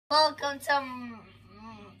Welcome to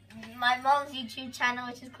my mom's YouTube channel,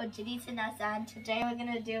 which is called Janita Nasa, and today we're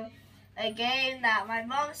gonna do a game that my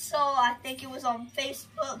mom saw. I think it was on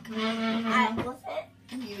Facebook. And was it?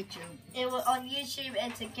 YouTube. It was on YouTube.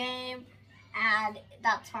 It's a game, and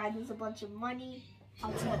that's fine. There's a bunch of money.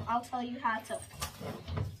 I'll tell you how to.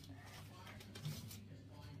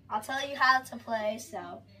 I'll tell you how to play.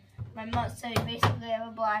 So, my mom. So you basically have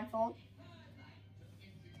a blindfold.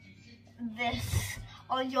 This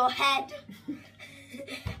on your head,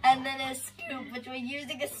 and then a scoop, which we're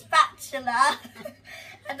using a spatula,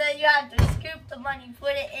 and then you have to scoop the money,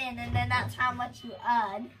 put it in, and then that's how much you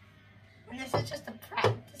earn. And this is just a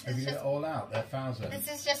practice. Have you got it all out? They're thousands.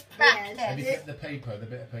 This is just practice. Have you kept the paper, the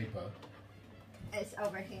bit of paper? It's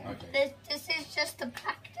over here. Okay. This is just a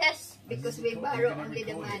practice. Because we borrow only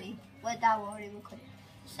the money. Well, that won't even record it.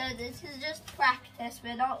 So this is just practice.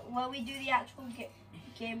 We're not, when we do the actual game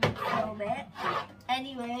we film it.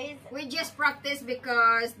 Anyways, we just practice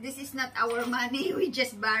because this is not our money. We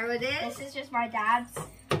just borrowed it. This is just my dad's.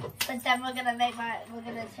 But then we're gonna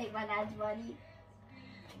take my dad's money.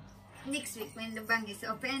 Next week when the bank is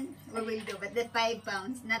open, we will do. But the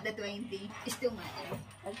 £5, not the 20, is too much.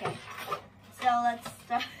 Okay. So let's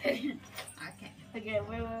start. Okay. Okay,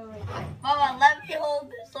 wait. Mama, let me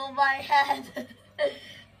hold this on my head.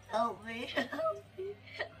 Help me.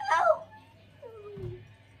 Help.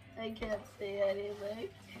 I can't see anything.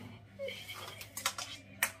 What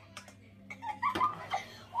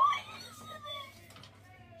is it?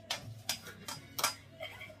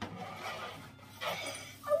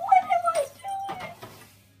 What am I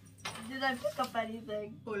doing? Did I pick up anything?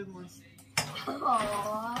 Almost.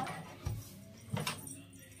 Aww.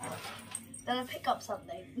 Did I pick up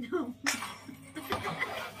something? No. Give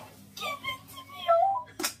it to me all.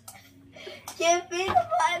 Give me the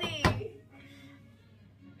money.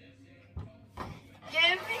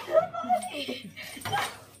 Give me the money.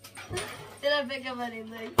 Did I pick up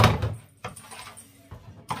anything?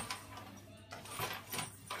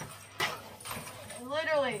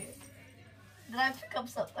 Literally. Did I pick up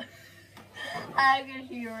something? I can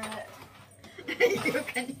hear it. You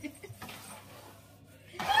can.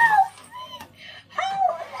 Help me! Help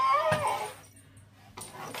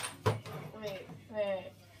me!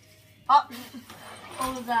 Wait. Oh! What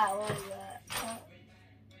was that?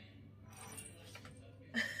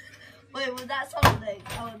 Wait, was that something?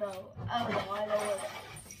 Oh no. I know what it.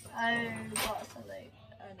 I got something.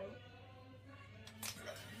 I know.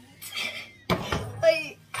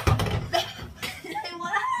 Wait. Wait,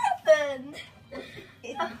 what happened?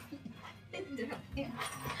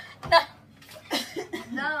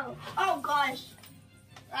 No. Oh gosh.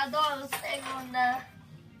 I thought I was staying on the...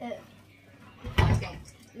 Okay.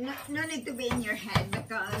 No need to be in your head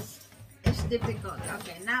because it's difficult.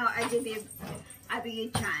 Okay, now I give you a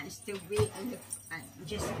chance to be in the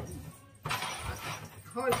just okay.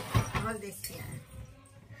 Hold this here.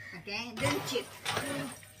 Okay, don't cheat.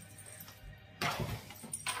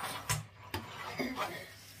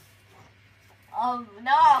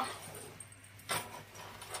 No.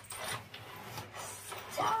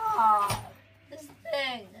 Stop. This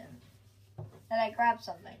thing. Did I grab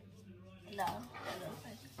something? No.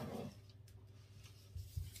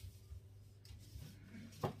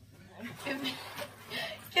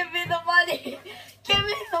 Give me the money. Give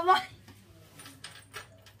me the money.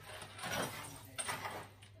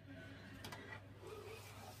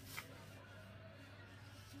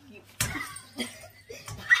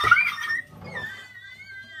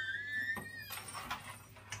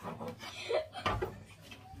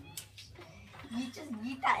 You just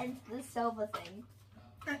yeet that into the silver thing.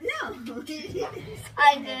 No.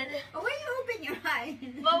 I did. Why you open your eyes?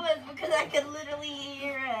 Moment, because I could literally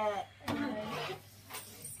hear it.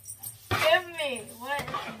 Give me. What is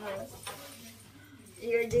this?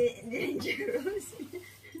 You're dangerous.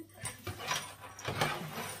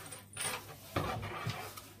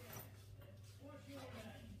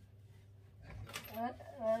 What?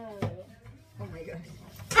 Oh my gosh.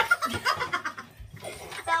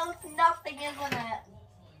 That was nothing, isn't it?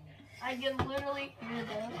 I can literally hear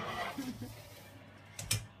this.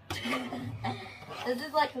 This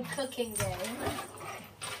is like a cooking game.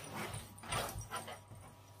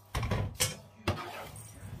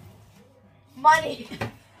 Money!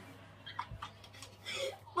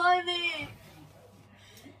 Money!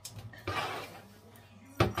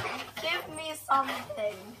 Give me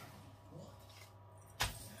something.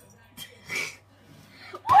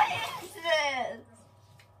 What is this?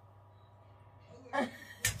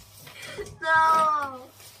 No!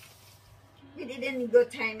 We didn't go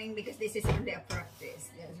timing because this is only a practice.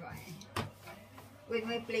 That's why. When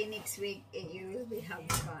we play next week, you will be having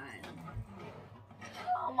fun.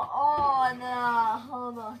 Come on.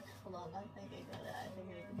 Hold on. I think I got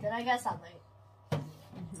it. Did I get something?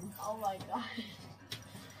 Oh my gosh.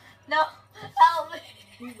 No, help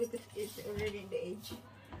me. Because it's already in the age.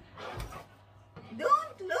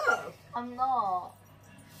 Don't look. I'm not.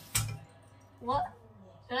 What?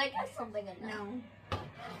 Did I get something in there? No.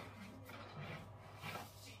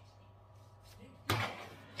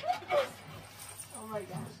 Oh my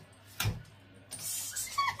gosh.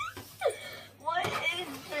 What is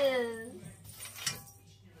this?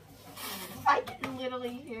 I can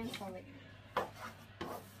literally hear something.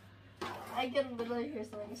 I can literally hear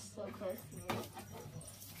something so close to me.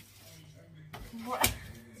 What?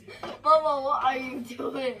 Mama, what are you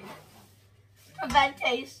doing?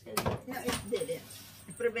 Preventation. No, it didn't.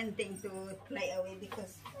 Preventing to fly away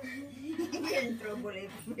because you're in trouble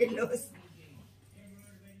if we lose.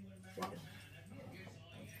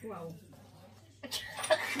 Wow.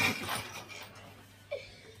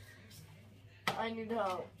 I need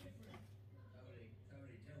help.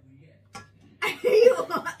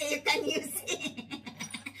 you can use it.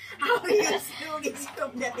 How you slowly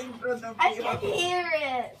scoop that in front of I you? can hear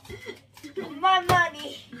it. My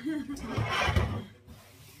money.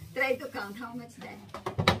 Try to count how much then.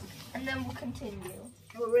 And then we'll continue.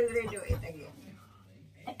 We will redo it again.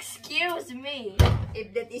 Excuse me.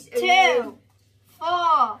 If that is 2,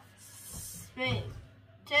 4, 3,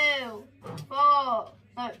 2, 4,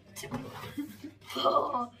 no, 2,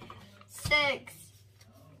 4, 6,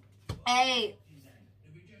 8,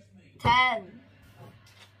 10,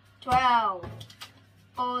 12,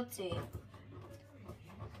 14,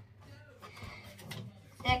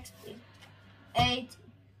 60, 80,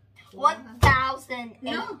 1,800.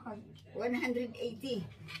 No. 180.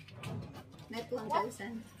 Not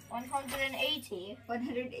 1,000. 180.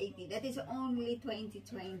 180. That is only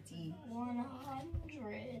 2020.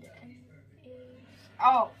 180.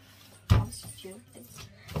 Oh, I'm stupid.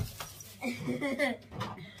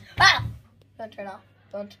 Ah! Don't turn off.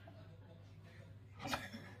 Don't.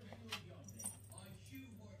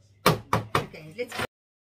 Okay, let's go.